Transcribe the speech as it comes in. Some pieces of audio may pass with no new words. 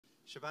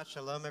Shabbat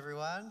Shalom,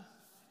 everyone.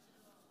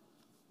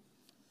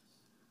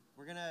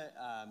 We're going to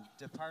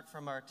depart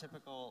from our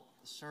typical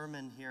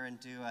sermon here and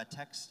do a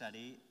text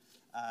study.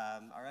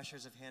 Our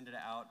ushers have handed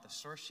out the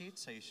source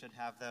sheets, so you should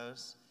have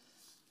those.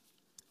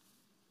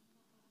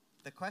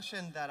 The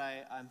question that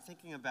I'm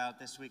thinking about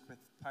this week with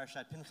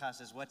Parshat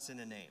Pinchas is what's in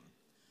a name?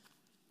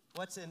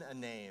 What's in a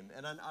name?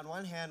 And on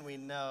one hand, we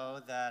know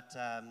that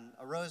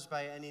a rose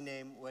by any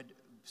name would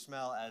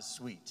smell as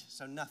sweet,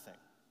 so nothing.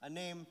 A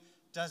name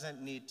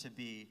doesn't need to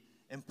be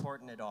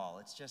important at all.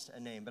 It's just a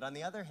name. But on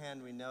the other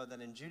hand, we know that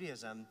in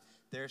Judaism,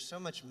 there's so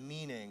much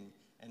meaning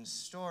and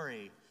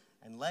story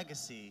and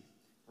legacy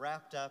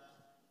wrapped up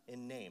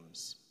in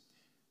names.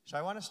 So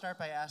I want to start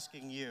by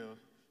asking you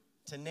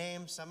to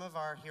name some of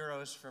our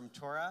heroes from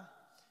Torah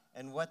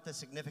and what the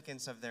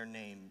significance of their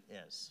name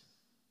is.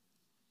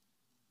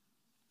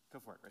 Go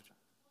for it, Rachel.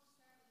 We'll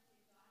start with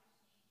your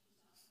daughter's name,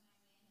 who's also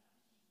my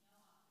granddaughter's name,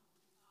 Noah,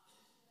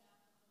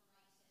 who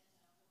stood up for her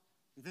rights as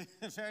a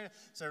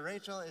woman. So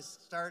Rachel is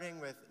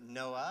starting with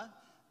Noah,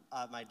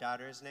 my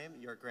daughter's name,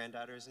 your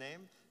granddaughter's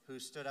name, who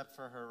stood up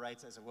for her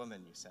rights as a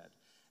woman, you said.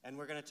 And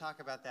we're going to talk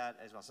about that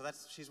as well. So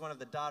she's one of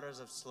the daughters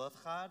of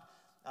Tzlofchad,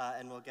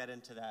 and we'll get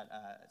into that.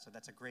 So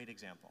that's a great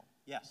example.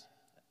 Yes,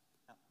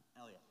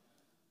 Elliot.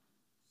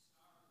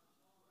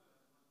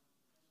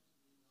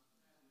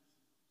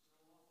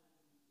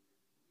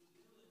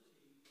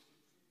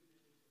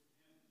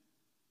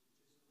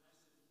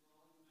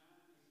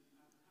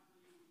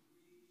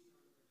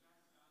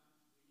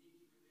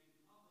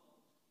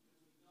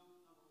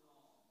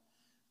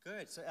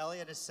 Good. So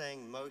Elliot is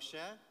saying Moshe,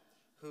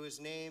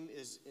 whose name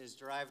is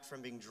derived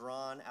from being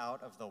drawn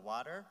out of the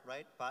water,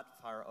 right? Bat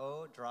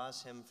Pharaoh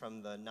draws him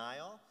from the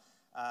Nile.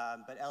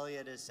 But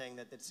Elliot is saying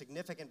that it's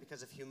significant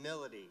because of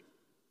humility,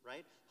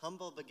 right?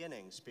 Humble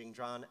beginnings being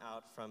drawn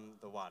out from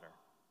the water.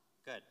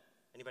 Good.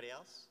 Anybody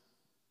else?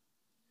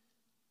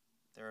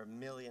 There are a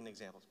million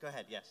examples. Go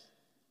ahead, yes.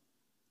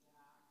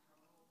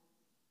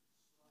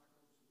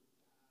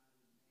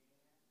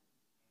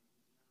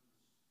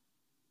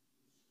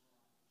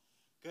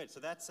 Good,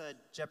 so that's a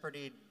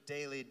Jeopardy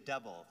daily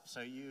double.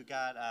 So you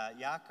got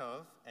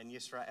Yaakov and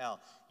Yisrael.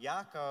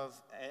 Yaakov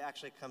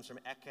actually comes from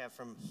Ekev,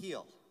 from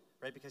heel,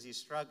 right? Because he's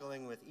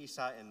struggling with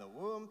Esau in the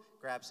womb,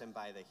 grabs him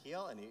by the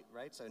heel, and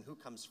right? So and who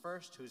comes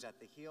first? Who's at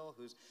the heel?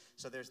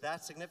 So there's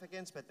that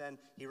significance, but then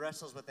he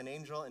wrestles with an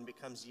angel and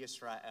becomes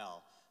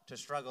Yisrael, to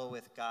struggle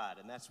with God.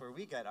 And that's where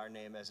we get our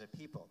name as a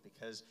people,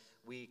 because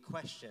we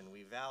question,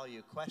 we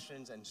value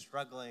questions and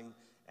struggling,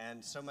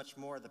 and so much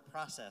more the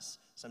process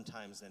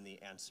sometimes than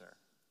the answer.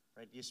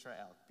 Right,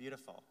 Yisrael,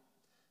 beautiful.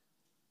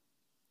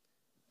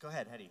 Go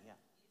ahead, Hedy, yeah.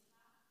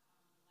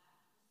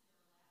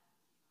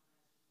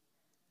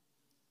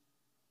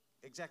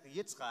 Exactly,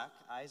 Yitzchak,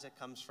 Isaac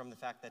comes from the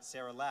fact that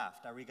Sarah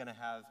laughed. Are we going to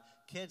have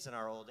kids in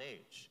our old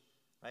age?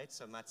 Right,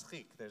 so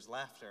Matzchik, there's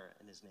laughter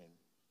in his name,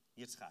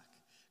 Yitzchak.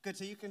 Good,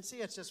 so you can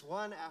see it's just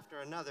one after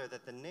another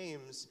that the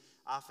names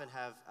often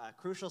have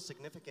crucial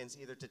significance,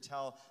 either to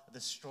tell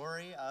the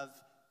story of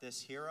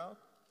this hero,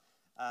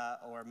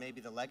 or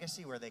maybe the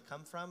legacy, where they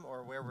come from,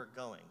 or where we're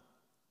going.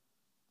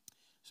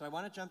 So I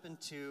want to jump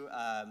into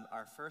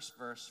our first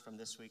verse from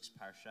this week's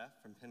Parsha,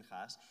 from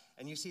Pinchas.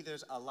 And you see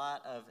there's a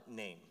lot of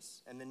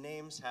names. And the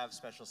names have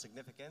special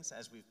significance,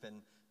 as we've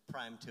been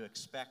primed to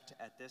expect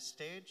at this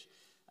stage.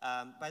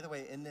 By the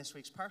way, in this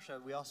week's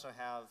Parsha, we also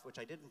have, which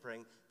I didn't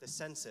bring, the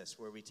census,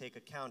 where we take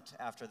account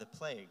after the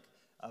plague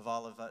of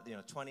all of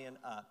 20 and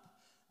up.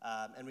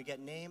 And we get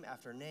name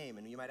after name.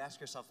 And you might ask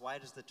yourself, why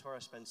does the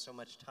Torah spend so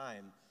much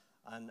time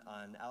on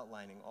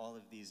outlining all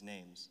of these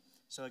names?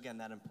 So again,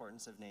 that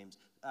importance of names.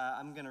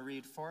 I'm going to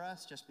read for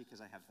us, just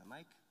because I have the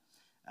mic.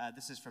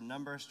 This is from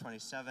Numbers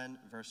 27,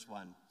 verse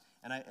 1.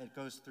 And it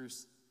goes through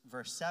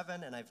verse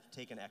 7, and I've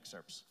taken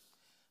excerpts.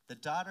 The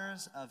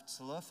daughters of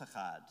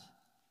Tzlofchad,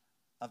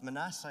 of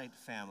Manassite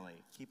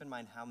family, keep in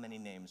mind how many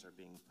names are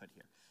being put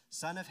here.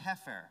 Son of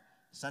Hefer,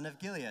 son of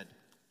Gilead,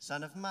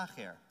 son of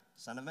Machir,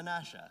 son of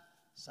Manasseh,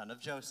 son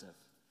of Joseph,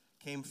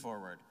 came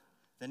forward.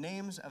 The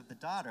names of the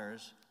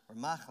daughters were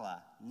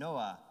Machla,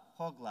 Noah,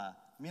 Hogla,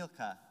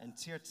 Milcah, and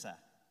Tirzah,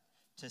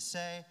 to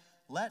say,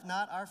 let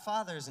not our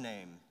father's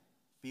name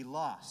be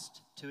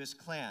lost to his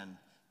clan,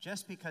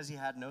 just because he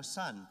had no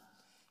son.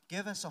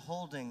 Give us a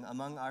holding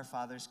among our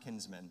father's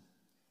kinsmen.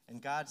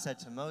 And God said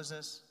to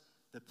Moses,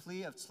 the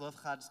plea of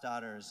Tzlofchad's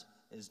daughters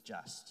is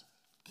just.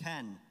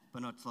 Ken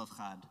banot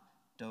Tzlofchad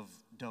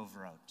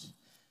dovrot.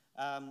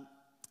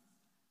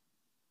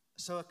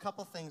 So a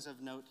couple things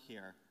of note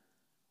here.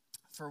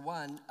 For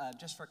one,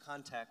 just for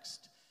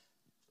context,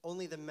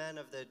 only the men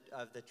of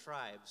the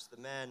tribes,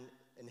 the men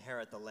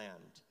inherit the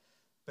land.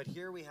 But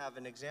here we have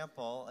an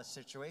example, a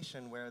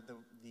situation where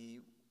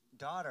the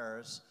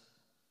daughters,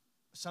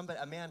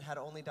 a man had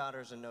only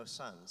daughters and no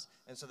sons.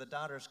 And so the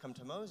daughters come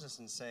to Moses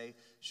and say,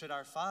 should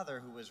our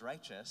father, who was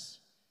righteous,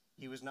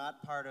 he was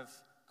not part of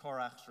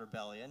Korach's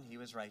rebellion, he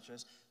was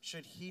righteous,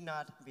 should he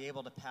not be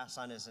able to pass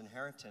on his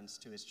inheritance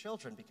to his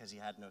children because he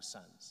had no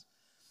sons?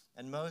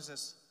 And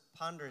Moses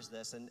ponders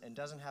this and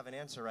doesn't have an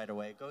answer right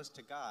away, goes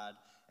to God,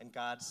 and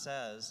God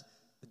says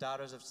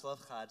daughters of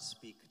Tzlofchad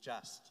speak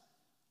just.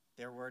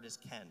 Their word is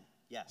ken.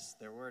 Yes,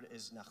 their word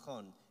is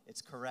nachon.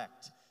 It's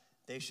correct.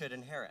 They should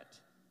inherit.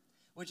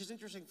 Which is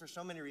interesting for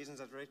so many reasons,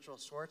 as Rachel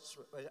Schwartz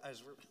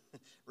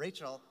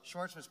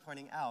was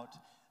pointing out,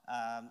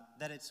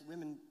 that it's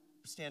women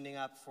standing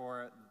up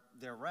for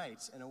their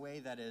rights in a way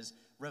that is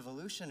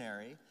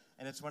revolutionary,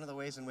 and it's one of the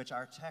ways in which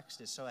our text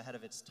is so ahead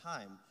of its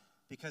time,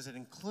 because it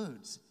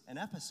includes an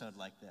episode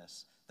like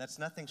this that's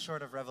nothing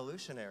short of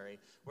revolutionary,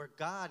 where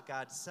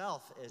God's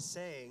self, is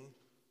saying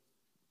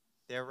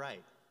they're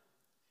right.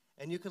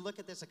 And you could look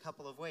at this a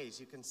couple of ways.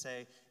 You can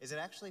say, is it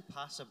actually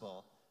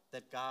possible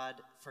that God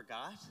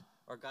forgot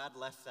or God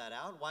left that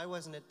out? Why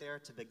wasn't it there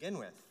to begin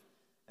with?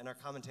 And our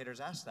commentators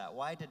ask that.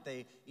 Why did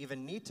they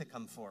even need to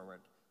come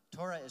forward?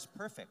 Torah is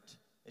perfect.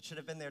 It should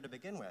have been there to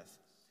begin with.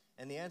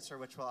 And the answer,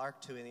 which we'll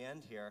arc to in the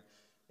end here,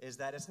 is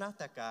that it's not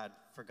that God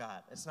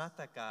forgot. It's not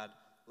that God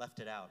left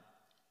it out.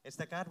 It's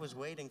that God was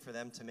waiting for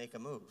them to make a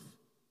move.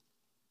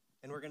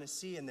 And we're going to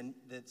see in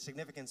the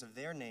significance of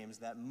their names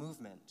that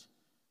movement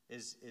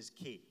is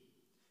key.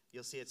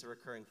 You'll see it's a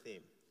recurring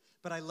theme.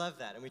 But I love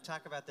that. And we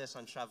talk about this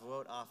on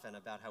Shavuot often,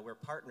 about how we're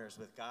partners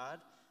with God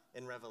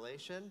in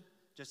Revelation,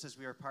 just as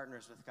we are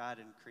partners with God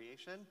in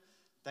creation,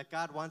 that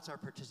God wants our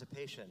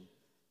participation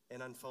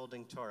in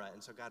unfolding Torah.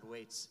 And so God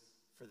waits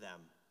for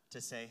them to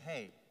say,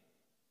 hey,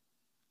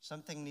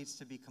 something needs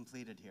to be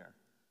completed here.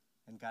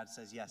 And God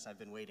says, yes, I've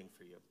been waiting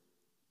for you.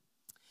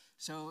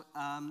 So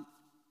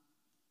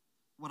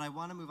what I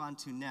want to move on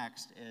to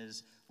next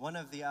is one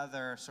of the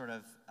other sort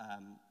of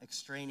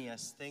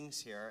extraneous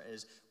things here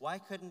is, why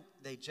couldn't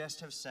they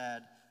just have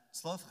said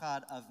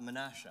Tzlofchad of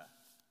Manasseh?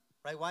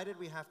 Right? Why did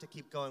we have to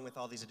keep going with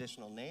all these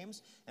additional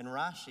names? And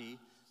Rashi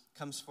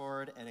comes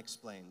forward and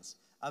explains,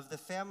 of the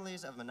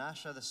families of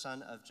Manasseh, the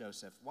son of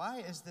Joseph.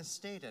 Why is this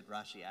stated,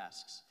 Rashi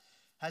asks?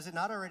 Has it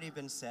not already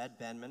been said,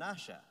 Ben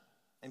Manasseh?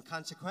 And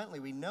consequently,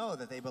 we know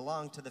that they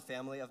belong to the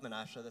family of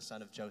Manasseh, the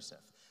son of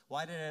Joseph.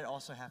 Why did it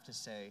also have to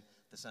say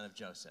the son of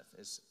Joseph,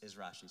 is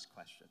Rashi's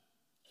question.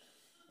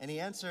 And he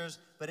answers,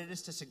 but it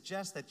is to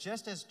suggest that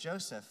just as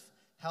Joseph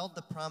held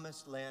the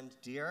promised land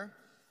dear,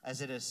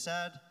 as it is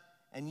said,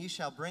 and ye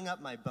shall bring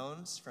up my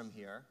bones from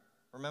here.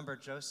 Remember,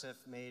 Joseph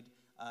made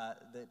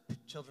the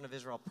children of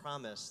Israel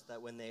promise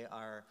that when they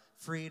are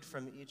freed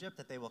from Egypt,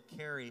 that they will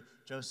carry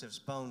Joseph's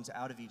bones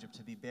out of Egypt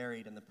to be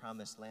buried in the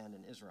promised land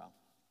in Israel.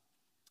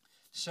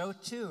 So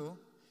too,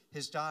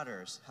 his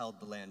daughters held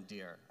the land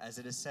dear, as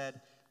it is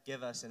said,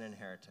 give us an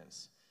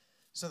inheritance.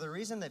 So the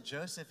reason that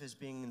Joseph is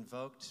being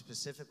invoked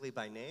specifically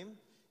by name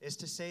is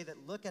to say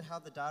that look at how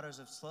the daughters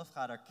of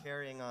Tzlofchad are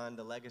carrying on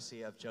the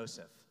legacy of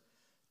Joseph.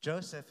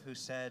 Joseph, who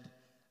said,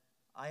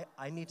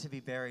 I need to be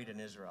buried in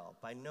Israel.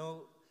 By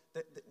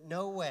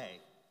no way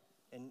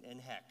in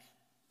heck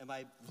am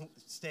I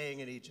staying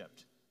in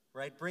Egypt,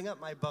 right? Bring up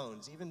my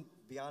bones, even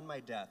beyond my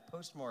death,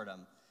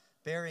 post-mortem.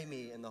 Bury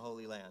me in the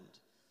Holy Land.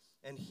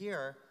 And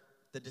here,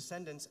 the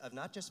descendants of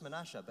not just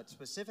Manasseh, but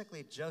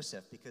specifically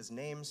Joseph, because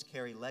names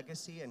carry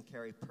legacy and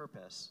carry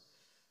purpose,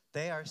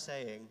 they are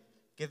saying,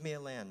 give me a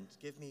land.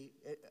 It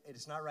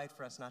is not right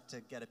for us not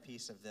to get a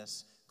piece of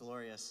this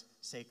glorious,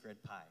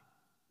 sacred pie.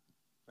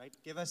 Right?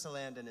 Give us a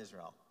land in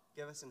Israel.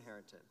 Give us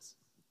inheritance.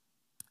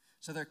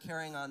 So they're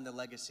carrying on the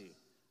legacy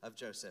of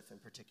Joseph in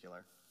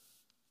particular.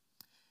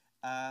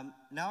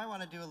 Now I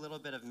want to do a little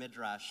bit of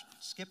midrash.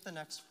 Skip the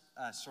next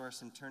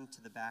source and turn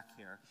to the back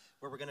here,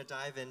 where we're going to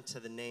dive into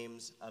the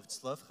names of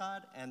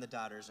Tzlofchad and the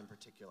daughters in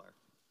particular.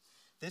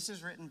 This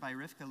is written by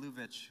Rivka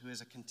Lubitsch, who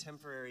is a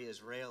contemporary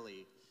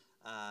Israeli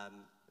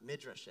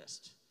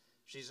midrashist.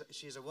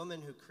 She's a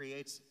woman who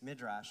creates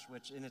midrash,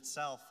 which in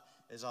itself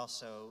is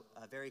also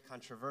very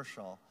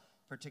controversial,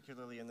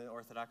 particularly in the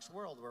Orthodox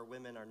world, where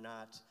women are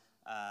not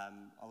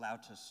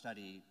allowed to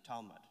study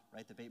Talmud,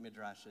 right? The Beit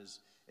Midrash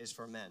is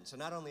for men. So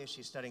not only is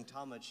she studying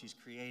Talmud, she's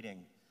creating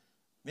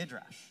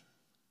midrash.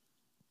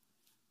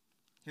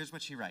 Here's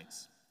what she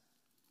writes.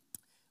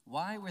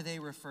 Why were they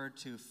referred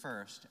to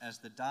first as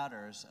the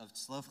daughters of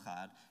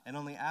Tzlofchad and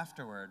only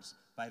afterwards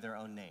by their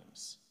own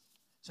names?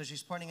 So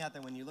she's pointing out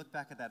that when you look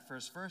back at that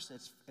first verse,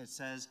 it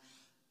says,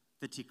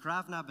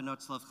 V'tikravna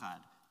benot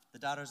Tzlofchad. The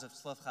daughters of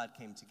Tzlofchad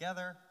came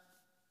together,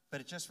 but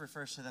it just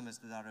refers to them as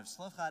the daughter of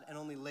Tzlofchad, and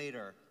only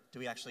later do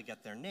we actually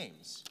get their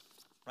names,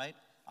 right?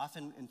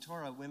 Often in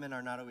Torah, women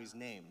are not always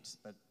named,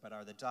 but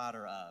are the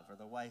daughter of or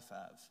the wife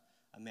of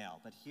a male.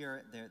 But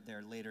here,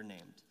 they're later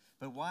named.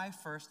 But why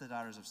first the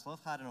daughters of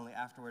Tzlofchad and only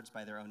afterwards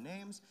by their own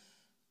names?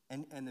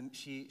 And then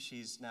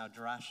she's now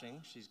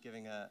drashing. She's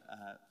giving a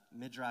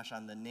midrash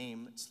on the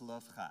name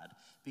Tzlofchad.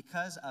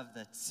 Because of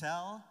the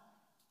tzel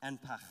and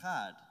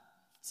pachad.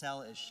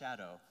 Tzel is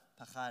shadow.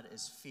 Pachad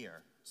is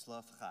fear.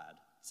 Tzlofchad.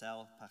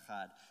 Tzel,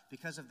 pachad.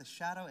 Because of the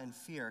shadow and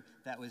fear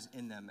that was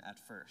in them at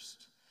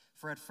first.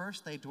 For at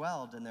first they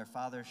dwelled in their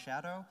father's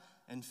shadow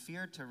and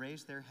feared to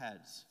raise their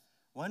heads.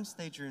 Once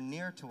they drew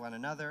near to one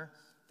another,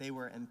 they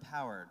were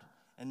empowered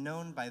and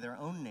known by their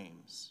own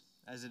names.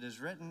 As it is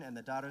written, and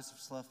the daughters of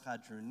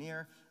Tzlofchad drew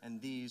near, and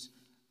these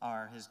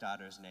are his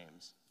daughters'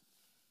 names.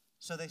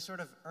 So they sort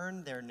of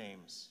earned their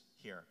names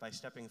here by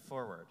stepping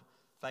forward.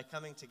 By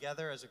coming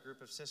together as a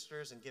group of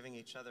sisters and giving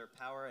each other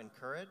power and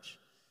courage,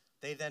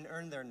 they then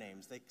earn their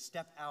names. They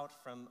step out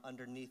from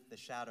underneath the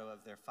shadow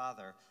of their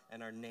father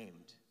and are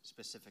named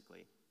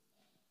specifically.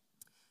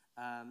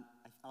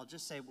 I'll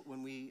just say,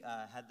 when we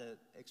had the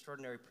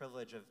extraordinary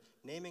privilege of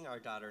naming our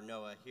daughter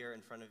Noah here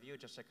in front of you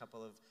just a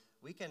couple of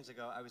weekends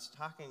ago, I was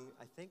talking,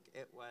 I think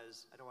it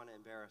was, I don't want to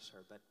embarrass her,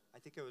 but I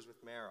think it was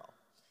with Meryl.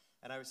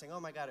 And I was saying, oh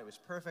my God, it was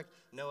perfect.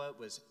 Noah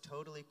was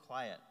totally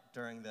quiet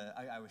during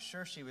I was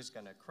sure she was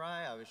going to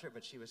cry,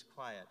 but she was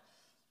quiet.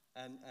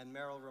 And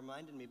Meryl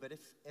reminded me, but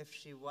if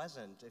she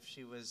wasn't, if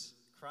she was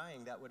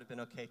crying, that would have been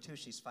okay too.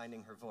 She's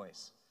finding her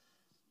voice.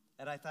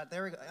 And I thought,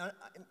 there we go.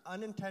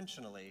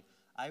 Unintentionally,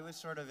 I was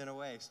sort of, in a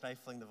way,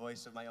 stifling the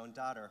voice of my own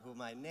daughter,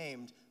 whom I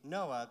named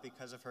Noah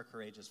because of her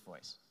courageous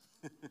voice.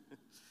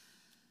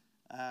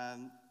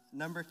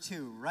 Number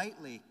 2,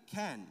 rightly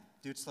can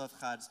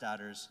Dutzlov-Chad's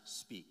daughters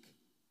speak.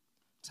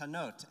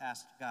 Tanot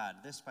asked God.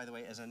 This, by the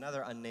way, is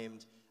another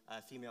unnamed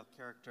female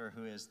character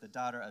who is the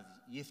daughter of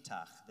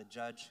Yiftach, the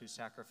judge who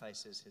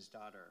sacrifices his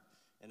daughter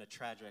in a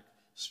tragic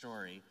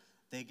story.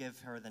 They give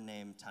her the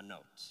name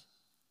Tanot.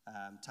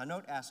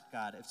 Tanot asked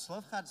God, if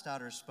Tzlov-Chad's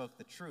daughters spoke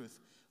the truth,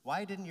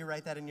 why didn't you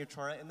write that in your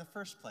Torah in the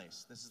first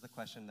place? This is the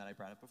question that I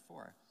brought up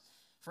before.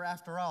 For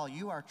after all,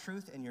 you are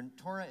truth, and your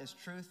Torah is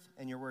truth,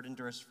 and your word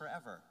endures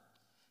forever.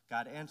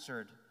 God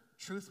answered,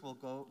 truth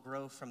will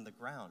grow from the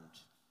ground.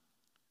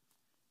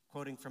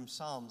 Quoting from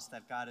Psalms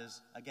that God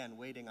is, again,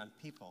 waiting on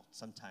people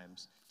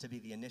sometimes to be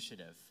the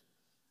initiative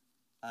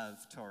of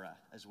Torah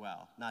as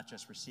well, not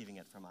just receiving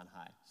it from on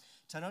high.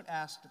 Tanot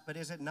asked, but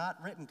is it not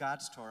written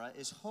God's Torah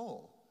is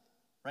whole,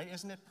 right?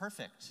 Isn't it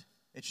perfect?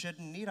 It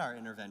shouldn't need our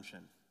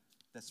intervention.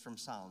 That's from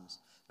Psalms.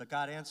 But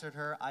God answered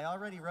her, I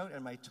already wrote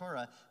in my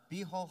Torah,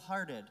 be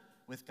wholehearted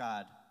with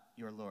God,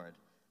 your Lord.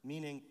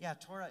 Meaning, yeah,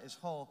 Torah is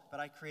whole, but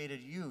I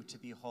created you to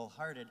be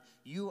wholehearted.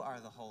 You are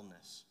the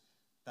wholeness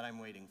that I'm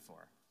waiting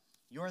for.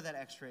 You're that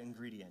extra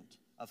ingredient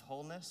of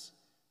wholeness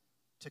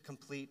to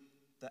complete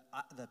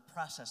the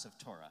process of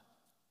Torah.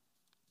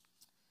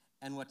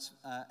 And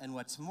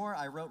what's more,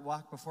 I wrote,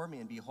 walk before me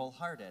and be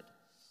wholehearted.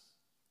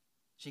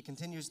 She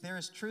continues, there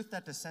is truth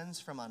that descends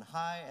from on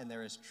high, and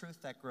there is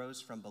truth that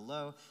grows from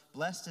below.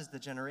 Blessed is the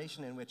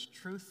generation in which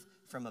truth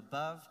from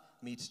above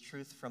meets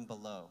truth from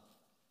below.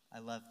 I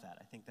love that.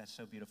 I think that's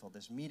so beautiful.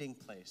 This meeting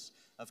place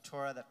of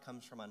Torah that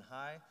comes from on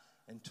high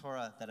and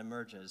Torah that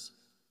emerges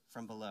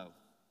from below,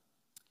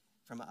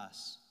 from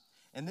us.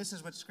 And this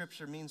is what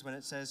Scripture means when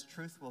it says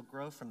truth will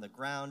grow from the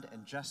ground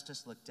and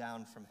justice look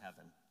down from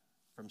heaven,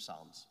 from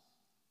Psalms.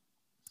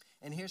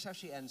 And here's how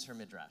she ends her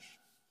midrash.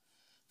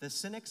 The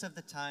cynics of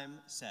the time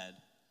said,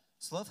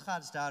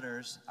 Tzlov-Chad's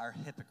daughters are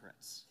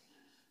hypocrites.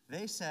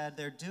 They said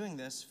they're doing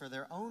this for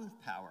their own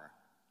power.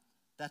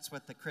 That's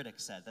what the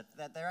critics said,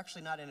 that they're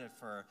actually not in it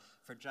for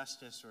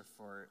justice or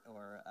for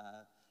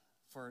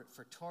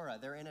Torah.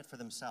 They're in it for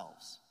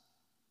themselves,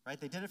 right?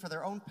 They did it for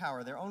their own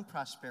power, their own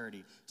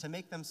prosperity, to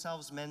make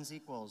themselves men's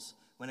equals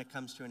when it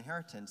comes to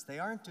inheritance. They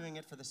aren't doing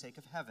it for the sake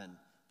of heaven,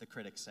 the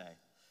critics say.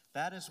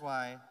 That is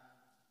why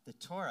the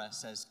Torah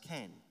says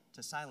ken,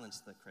 to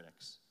silence the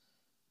critics.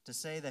 To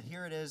say that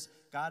here it is,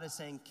 God is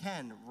saying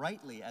ken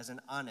rightly as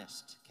an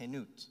honest,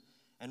 kenut,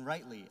 and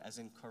rightly as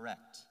in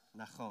correct,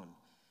 nachon.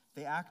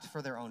 They act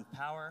for their own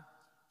power,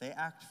 they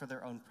act for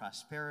their own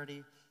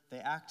prosperity, they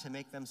act to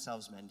make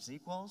themselves men's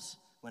equals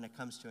when it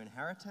comes to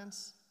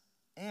inheritance,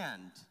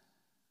 and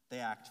they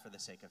act for the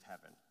sake of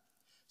heaven.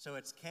 So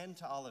it's ken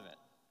to all of it.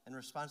 In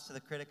response to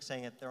the critics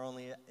saying that they're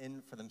only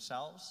in for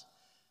themselves,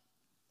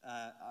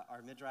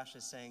 our midrash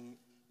is saying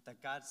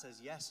that God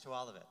says yes to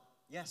all of it.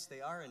 Yes,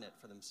 they are in it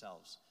for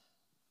themselves,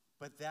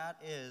 but that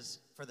is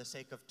for the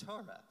sake of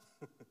Torah.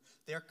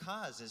 Their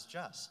cause is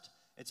just.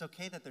 It's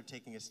okay that they're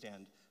taking a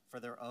stand for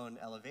their own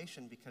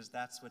elevation because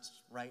that's what's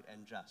right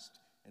and just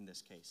in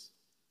this case.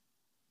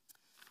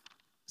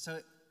 So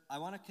I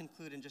want to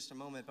conclude in just a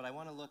moment, but I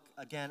want to look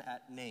again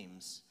at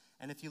names.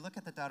 And if you look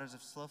at the daughters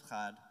of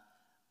Tzlov-Chad,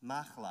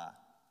 Machla,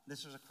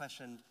 this was a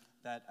question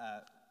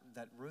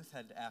that Ruth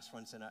had asked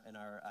once in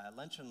our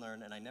Lunch and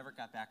Learn, and I never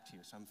got back to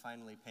you, so I'm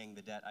finally paying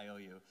the debt I owe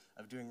you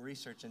of doing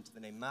research into the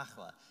name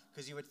Machla,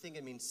 because you would think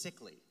it means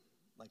sickly,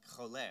 like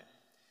choleh.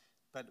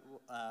 But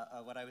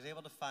what I was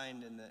able to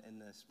find in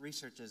this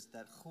research is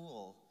that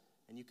chul,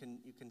 and you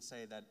can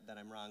say that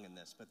I'm wrong in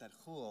this, but that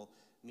chul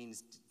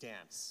means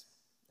dance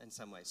in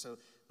some way. So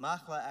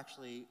Machla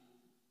actually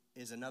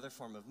is another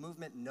form of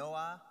movement.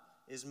 Noah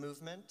is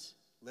movement,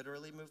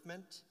 literally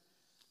movement.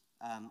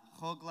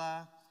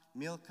 Chogla,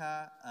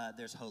 Milka,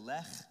 there's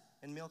Holech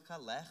in Milka,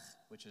 Lech,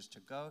 which is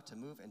to go, to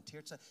move, and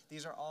Tirza.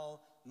 These are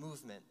all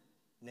movement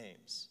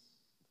names.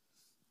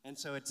 And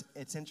so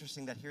it's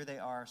interesting that here they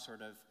are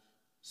sort of,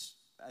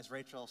 as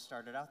Rachel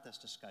started out this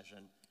discussion,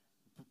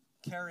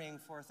 carrying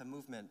forth a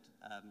movement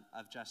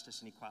of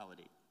justice and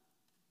equality.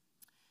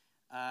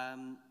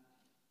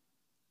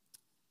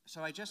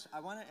 So I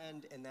want to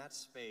end in that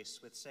space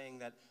with saying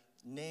that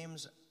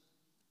names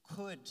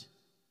could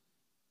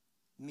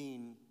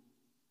mean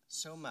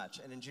so much,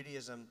 and in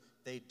Judaism,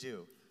 they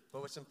do.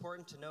 But what's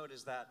important to note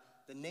is that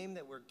the name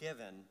that we're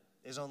given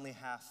is only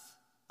half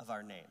of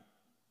our name,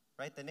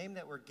 right? The name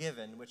that we're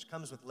given, which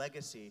comes with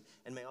legacy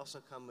and may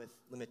also come with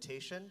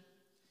limitation,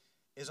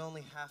 is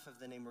only half of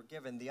the name we're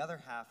given. The other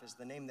half is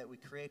the name that we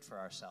create for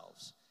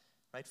ourselves,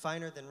 right?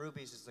 Finer than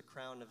rubies is the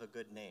crown of a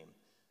good name,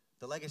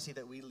 the legacy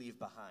that we leave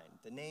behind,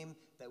 the name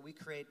that we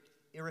create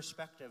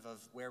irrespective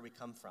of where we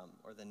come from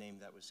or the name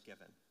that was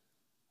given.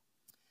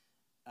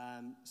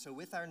 So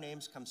with our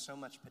names comes so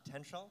much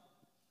potential,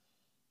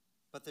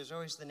 but there's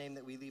always the name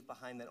that we leave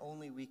behind that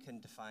only we can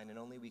define and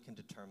only we can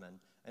determine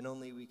and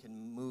only we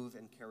can move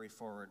and carry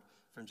forward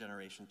from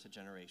generation to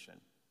generation.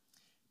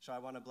 So I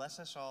want to bless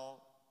us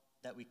all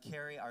that we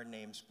carry our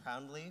names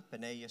proudly,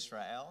 B'nai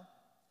Yisrael,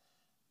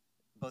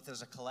 both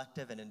as a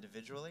collective and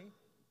individually.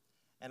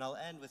 And I'll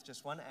end with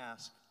just one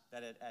ask,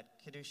 that at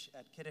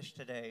Kiddush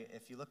today,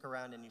 if you look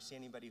around and you see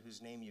anybody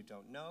whose name you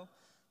don't know,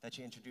 that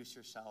you introduce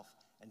yourself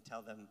and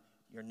tell them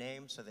your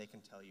name so they can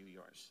tell you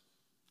yours.